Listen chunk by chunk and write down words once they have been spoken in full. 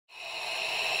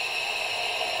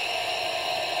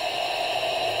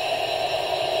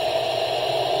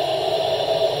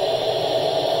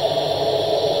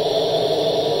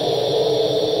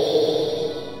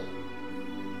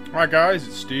Hi guys,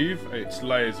 it's Steve. It's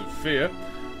Layers of Fear.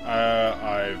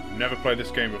 I've never played this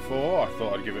game before. I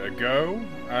thought I'd give it a go.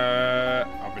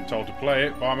 I've been told to play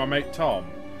it by my mate Tom.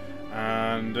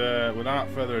 And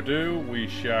without further ado, we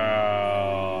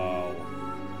shall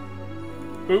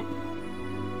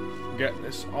get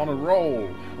this on a roll.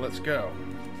 Let's go.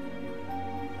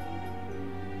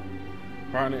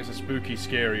 Apparently it's a spooky,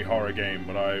 scary horror game,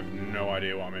 but I have no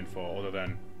idea what I'm in for other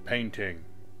than painting.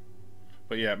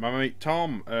 But yeah, my mate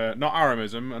Tom, not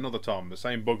Aramism, another Tom, the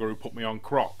same bugger who put me on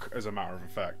Croc, as a matter of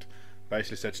fact,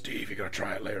 basically said, Steve, you gotta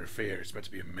try it, Layer of Fear, it's meant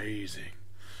to be amazing.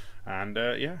 And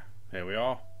yeah, here we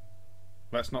are.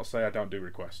 Let's not say I don't do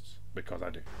requests, because I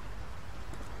do.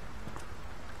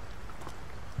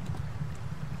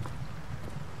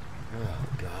 Oh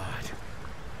God,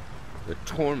 the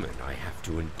torment I have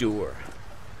to endure.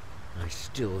 I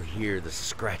still hear the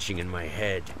scratching in my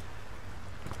head.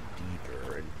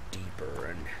 Deeper and deeper,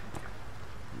 and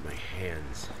my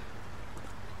hands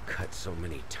cut so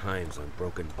many times on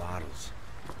broken bottles,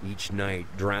 each night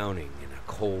drowning in a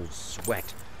cold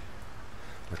sweat.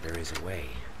 But there is a way.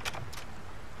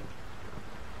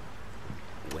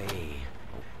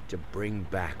 To bring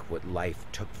back what life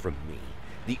took from me.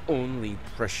 The only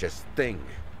precious thing.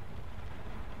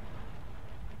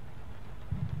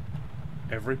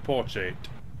 Every portrait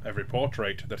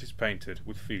that is painted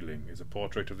with feeling is a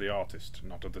portrait of the artist,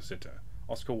 not of the sitter.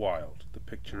 Oscar Wilde, The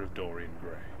Picture of Dorian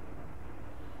Gray.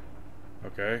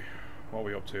 Okay, what are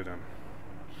we up to then?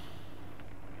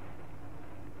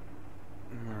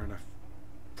 We're in a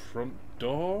front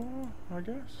door, I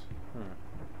guess?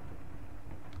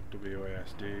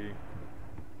 WASD.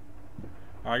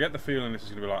 I get the feeling this is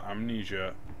going to be like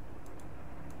Amnesia.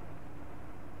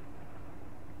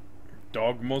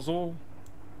 Dog muzzle?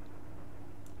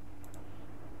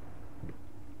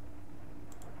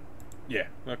 Yeah,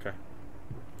 okay.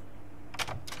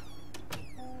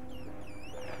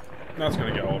 That's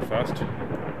going to get old fast.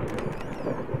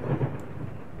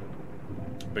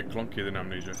 A bit clunkier than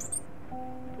Amnesia.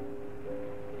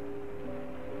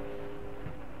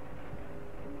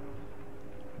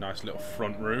 Nice little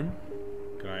front room.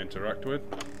 Can I interact with?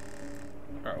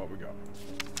 Alright, what we got?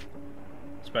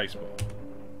 Spacebar.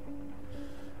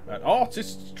 An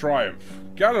artist's triumph.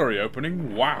 Gallery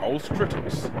opening wows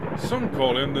critics. Some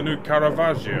call him the new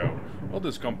Caravaggio.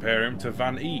 Others compare him to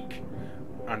Van Eyck.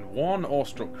 And one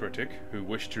awestruck critic, who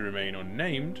wished to remain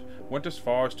unnamed, went as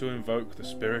far as to invoke the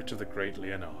spirit of the great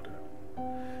Leonardo.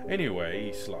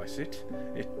 Anyway, slice it.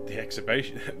 The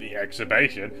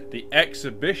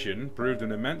exhibition proved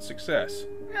an immense success.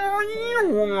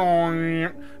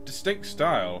 Distinct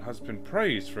style has been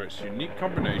praised for its unique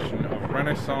combination of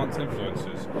Renaissance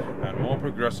influences and more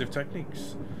progressive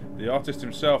techniques. The artist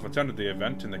himself attended the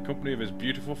event in the company of his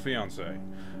beautiful fiancée.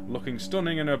 Looking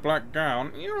stunning in her black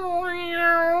gown,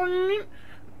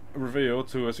 revealed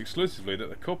to us exclusively that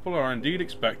the couple are indeed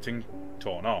expecting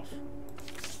torn off.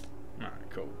 Alright,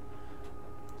 cool.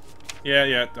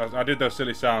 Yeah, I did those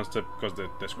silly sounds because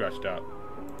they're scratched out.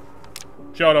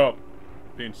 Shut up!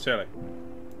 Being silly.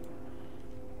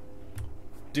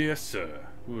 Dear Sir,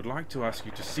 we would like to ask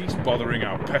you to cease bothering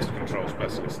our pest control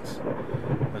specialists,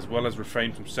 as well as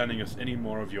refrain from sending us any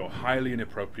more of your highly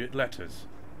inappropriate letters.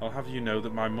 I'll have you know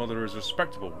that my mother is a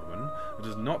respectable woman and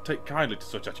does not take kindly to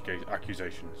such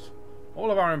accusations.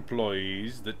 All of our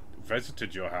employees that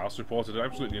visited your house reported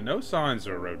absolutely no signs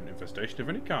of a rodent infestation of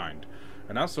any kind,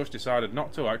 and as such decided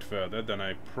not to act further than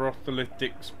a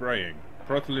prophylactic spraying.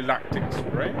 I can't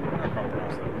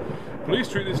pronounce that. Please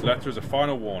treat this letter as a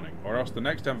final warning, or else the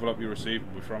next envelope you receive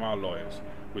will be from our lawyers.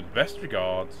 With best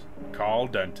regards, Carl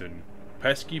Denton,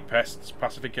 Pesky Pests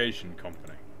Pacification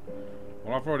Company.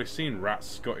 Well, I've already seen rats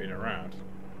scutting around.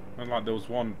 And like there was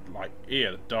one like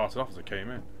ear that darted off as I came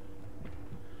in.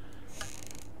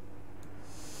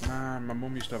 Man, my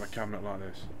mum used to have a cabinet like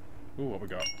this. Ooh, what we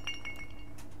got?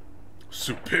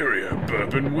 Superior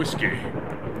bourbon whiskey.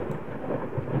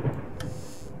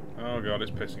 Oh god,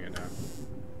 it's pissing it down.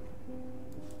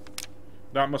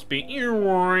 That must be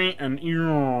and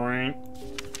I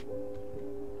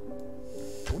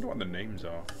wonder what the names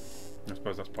are. I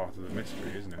suppose that's part of the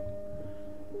mystery, isn't it?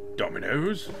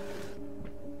 Dominoes?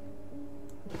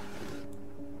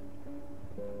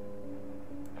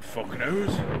 Fuck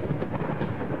knows?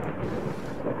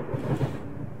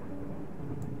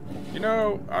 You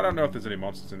know, I don't know if there's any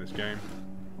monsters in this game.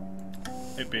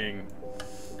 It being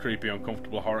a creepy,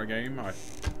 uncomfortable horror game, I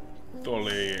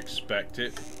fully expect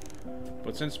it.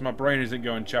 But since my brain isn't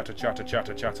going chatter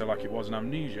like it was in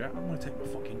Amnesia, I'm gonna take my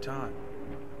fucking time.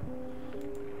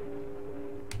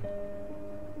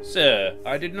 Sir,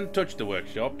 I did not touch the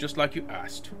workshop, just like you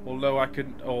asked. Although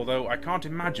I can't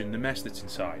imagine the mess that's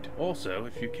inside. Also,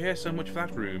 if you care so much for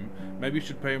that room, maybe you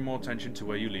should pay more attention to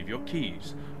where you leave your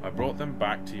keys. I brought them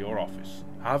back to your office.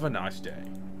 Have a nice day.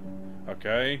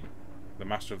 Okay. The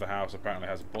master of the house apparently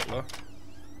has a butler.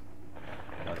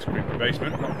 That's a creepy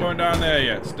basement. Not going down there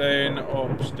yet. Staying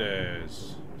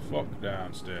upstairs. Fuck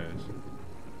downstairs.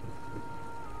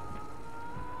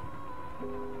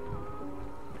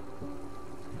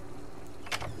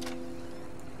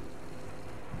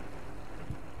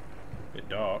 Bit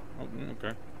dark. Oh,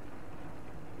 okay.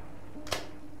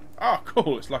 Oh,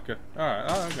 cool. It's like a... Alright,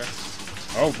 oh, okay.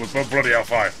 Oh, bloody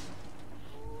hellfire.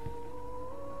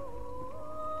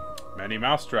 Many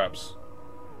mousetraps.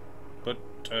 But,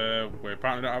 we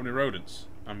apparently don't have any rodents.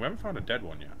 And we haven't found a dead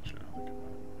one yet, actually. I think.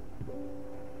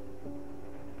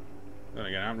 Then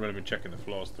again, I haven't really been checking the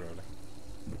floors thoroughly.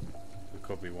 There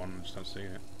could be one, I just haven't seen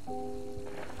it.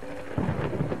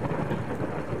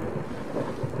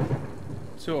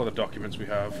 So all the documents we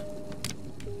have.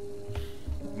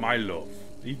 My love,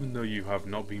 even though you have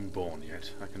not been born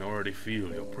yet, I can already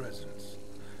feel your presence.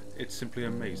 It's simply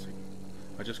amazing.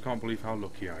 I just can't believe how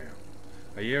lucky I am.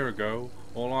 A year ago,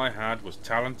 all I had was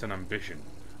talent and ambition.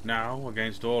 Now,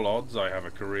 against all odds, I have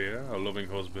a career, a loving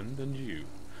husband, and you.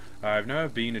 I've never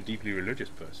been a deeply religious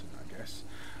person, I guess.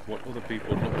 What other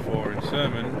people look for in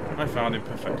sermon, I found in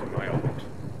perfecting my art.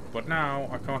 But now,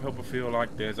 I can't help but feel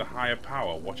like there's a higher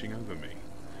power watching over me.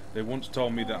 They once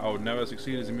told me that I would never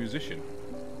succeed as a musician.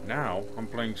 Now, I'm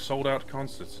playing sold-out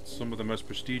concerts at some of the most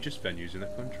prestigious venues in the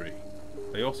country.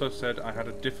 They also said I had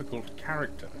a difficult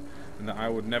character, and that I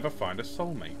would never find a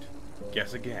soulmate.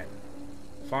 Guess again.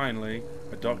 Finally,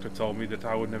 a doctor told me that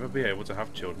I would never be able to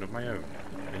have children of my own.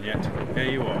 And yet, here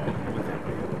you are, within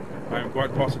me. I am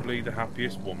quite possibly the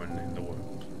happiest woman in the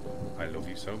world. I love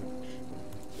you so much.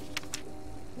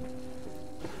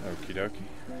 Okie dokie.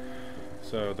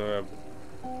 So the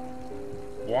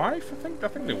wife, I think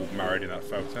they were married in that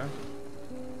photo.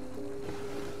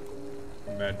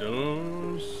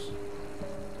 Medals.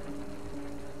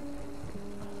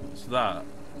 What's that?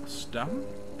 A stamp?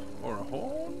 Or a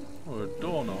horn? Or a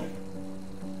doorknob?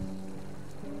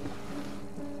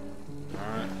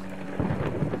 Alright.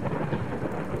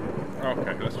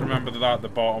 Okay, let's remember that the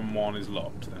bottom one is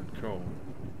locked then. Cool.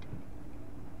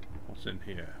 What's in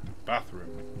here? Bathroom.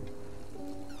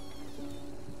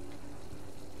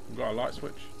 We've got a light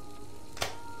switch.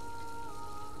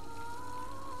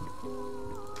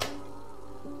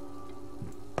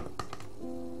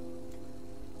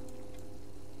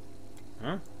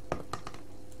 Huh?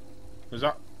 Is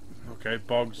that... Okay,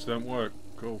 bogs don't work.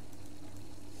 Cool.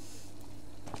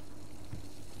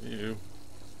 Ew.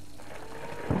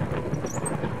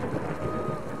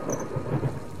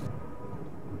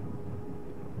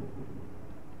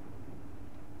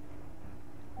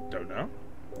 Don't know.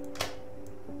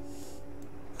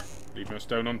 Leave no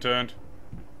stone unturned.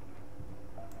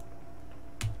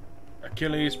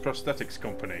 Achilles Prosthetics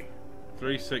Company.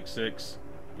 366.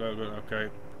 Okay.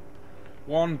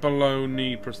 One below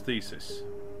knee prosthesis.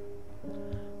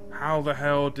 How the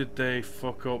hell did they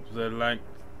fuck up the length?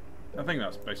 I think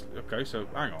that's basically... Okay, so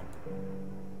hang on.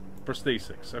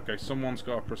 Prosthetics. Okay, someone's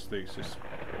got a prosthesis.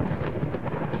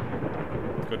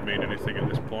 Could mean anything at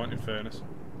this point, in fairness.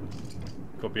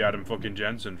 Could be Adam fucking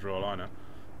Jensen for all I know.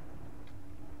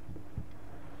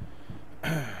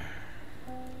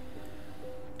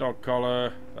 Dog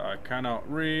collar that I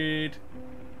cannot read.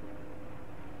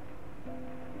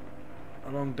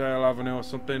 Longdale Avenue or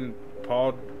something.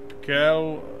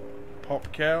 Popkel.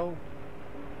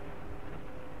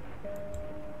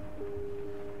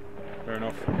 Fair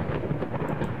enough.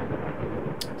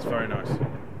 It's very nice.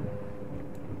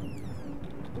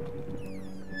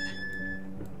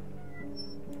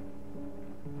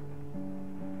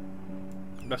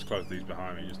 Let's close these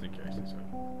behind me just in case.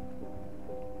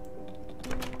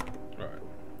 Right.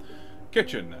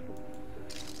 Kitchen then.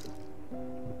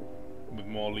 With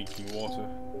more leaking water.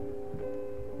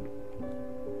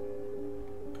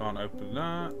 Can't open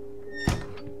that.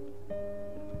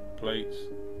 Plates.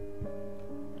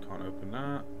 Can't open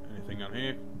that. Anything on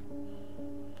here?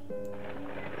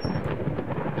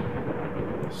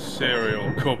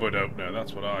 Cereal cupboard opener,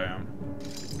 that's what I am.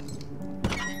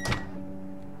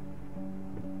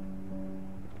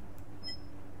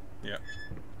 Yep.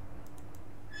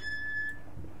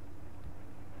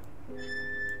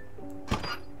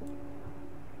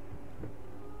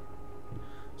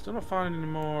 Still not finding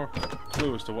any more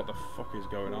clue as to what the fuck is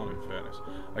going on, in fairness.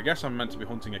 I guess I'm meant to be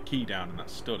hunting a key down in that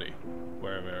study,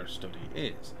 wherever a study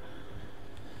is.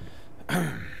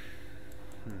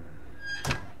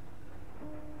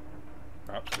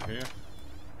 Perhaps to here.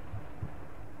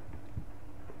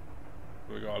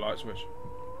 We got a light switch.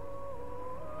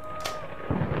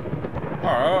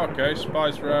 Oh, okay,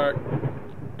 spice rack.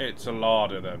 It's a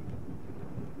larder then.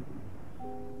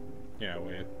 Yeah,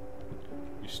 where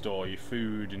you store your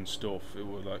food and stuff. It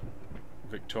was like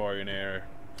Victorian era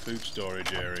food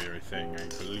storage area thing, I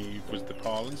believe was the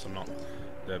parlance. I'm not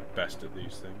the best at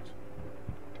these things.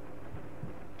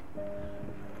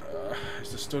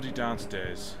 It's the study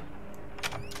downstairs.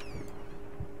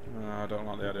 I don't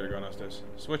like the idea of going downstairs.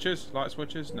 Switches? Light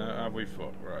switches? No, have we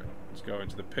fucked? Right, let's go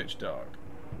into the pitch dark.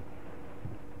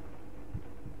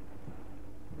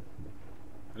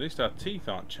 At least our teeth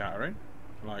aren't chattering,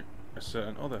 like a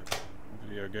certain other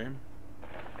video game.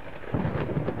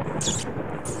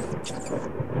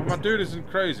 Well, my dude isn't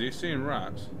crazy, he's seeing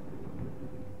rats.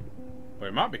 Well,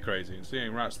 he might be crazy and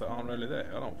seeing rats that aren't really there.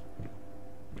 I don't...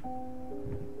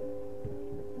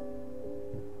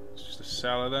 It's just a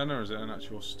cellar then, or is it an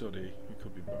actual study? It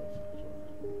could be both.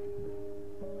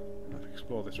 Let's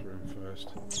explore this room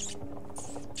first.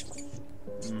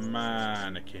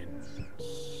 Mannequins.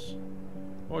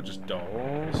 Or just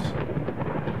dolls.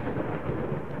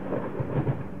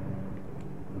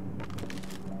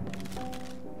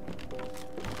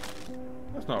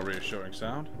 That's not a reassuring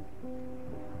sound.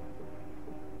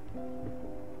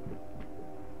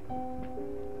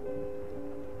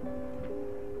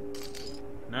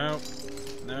 No.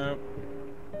 No.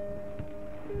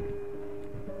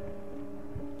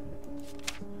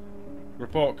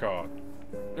 Report card.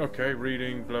 Okay,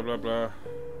 reading, blah blah blah.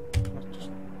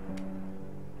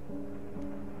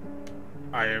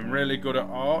 I am really good at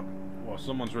art. Well,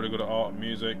 someone's really good at art and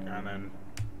music, and then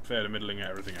fair to middling at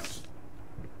everything else.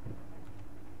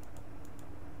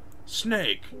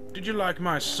 Snake, did you like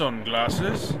my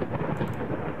sunglasses?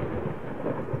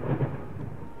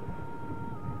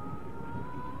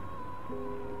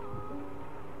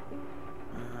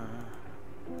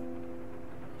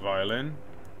 Violin?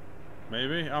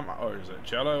 Maybe? Or is it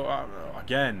cello?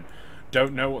 Again,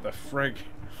 don't know what the frig.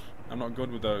 I'm not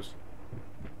good with those.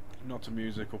 Not a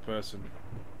musical person.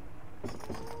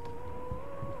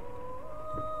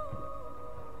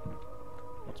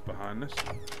 What's behind this?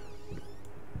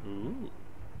 Ooh.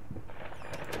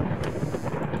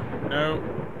 No.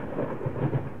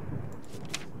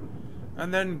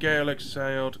 And then Gale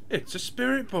exhaled, "It's a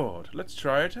spirit board. Let's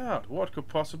try it out. What could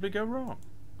possibly go wrong?"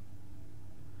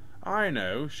 "I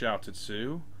know," shouted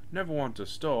Sue. "Never want to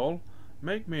stall.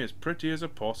 Make me as pretty as a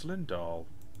porcelain doll."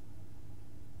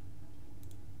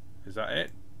 Is that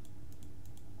it?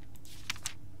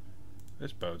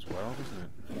 This bodes well, doesn't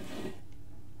it?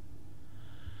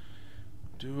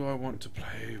 Do I want to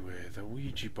play with a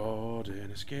Ouija board in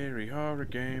a scary horror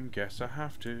game? Guess I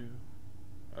have to.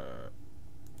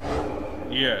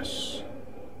 Yes.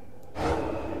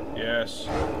 Yes.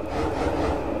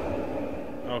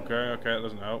 Okay, that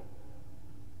doesn't help.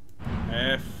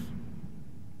 F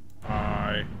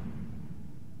I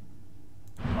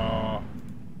R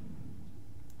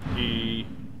E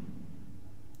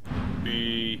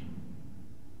B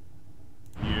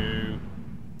U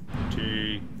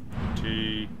T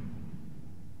T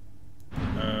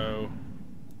O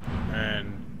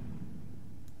N.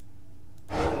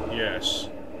 Yes.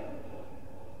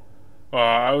 Well,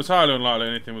 I was highly unlikely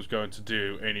anything was going to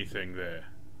do anything there,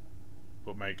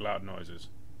 but make loud noises.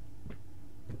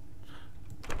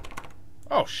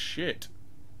 Oh shit!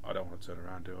 I don't want to turn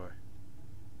around, do I?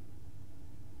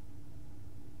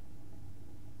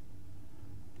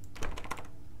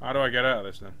 How do I get out of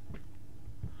this then?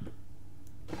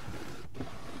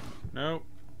 No.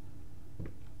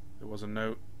 There was a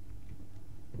note.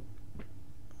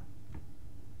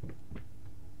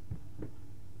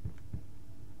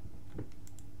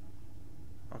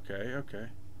 Okay.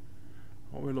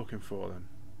 What are we looking for then?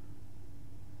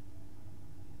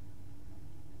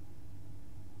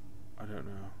 I don't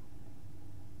know.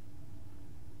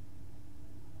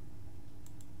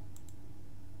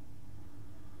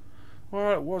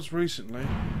 Well, it was recently. Go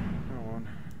on.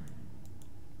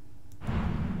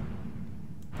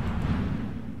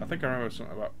 I think I remember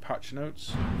something about patch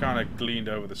notes. Kind of gleaned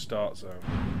over the start zone.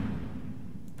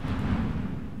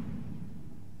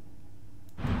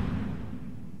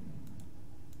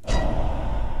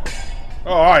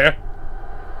 Oh, are ya?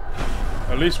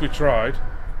 At least we tried.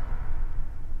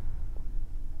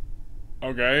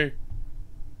 Okay.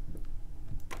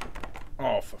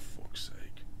 Oh, for fuck's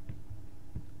sake.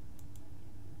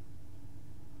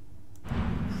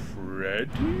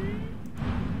 Freddy?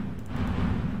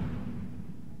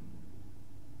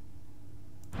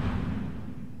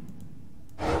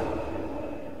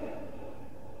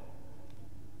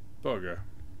 Bugger.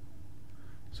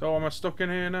 So am I stuck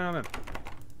in here now then?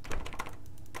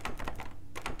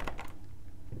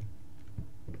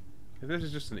 If this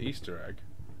is just an Easter egg.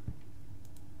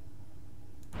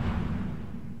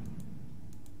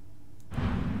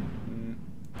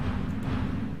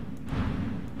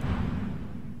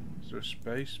 Is there a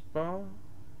space bar?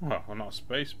 Well, not a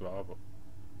space bar, but...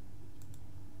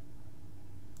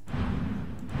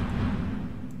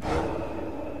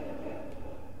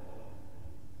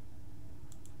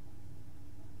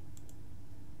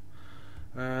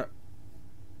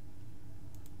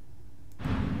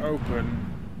 open.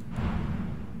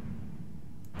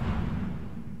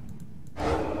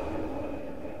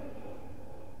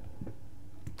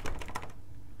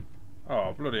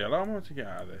 Oh, bloody hell, I want to get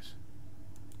out of this.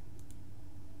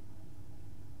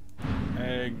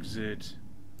 Exit.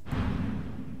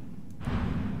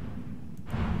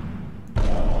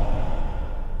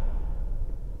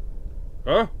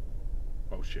 Huh?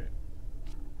 Oh shit.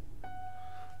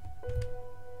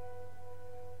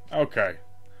 Okay.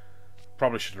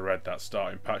 Probably should have read that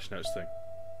starting patch notes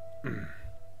thing.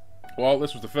 Well,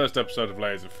 this was the first episode of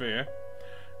Layers of Fear.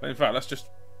 In fact, let's just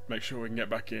make sure we can get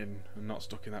back in and not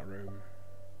stuck in that room.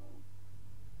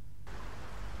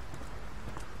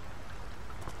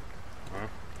 Huh?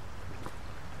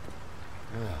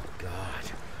 Oh,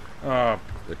 God. Ah,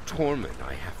 The torment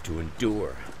I have to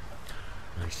endure.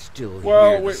 I still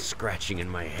hear the scratching in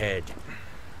my head.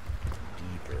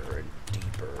 Deeper and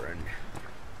deeper, and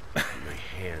my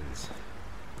hands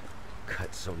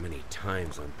cut so many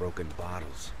times on broken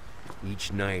bottles.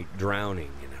 Each night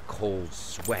drowning in a cold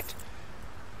sweat.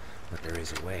 But there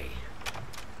is a way.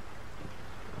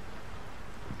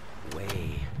 A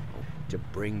way to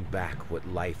bring back what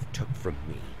life took from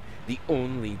me. The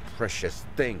only precious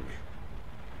thing.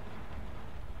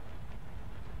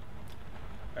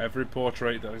 every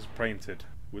portrait that is painted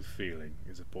with feeling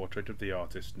is a portrait of the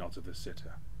artist, not of the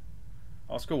sitter.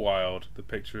 Oscar Wilde, The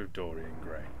Picture of Dorian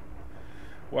Gray.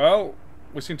 Well,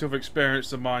 we seem to have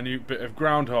experienced a minute bit of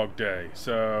Groundhog Day,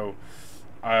 so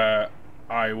I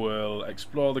will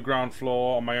explore the ground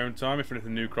floor on my own time. If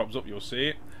anything new crops up, you'll see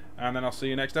it, and then I'll see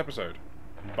you next episode.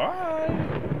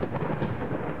 Bye!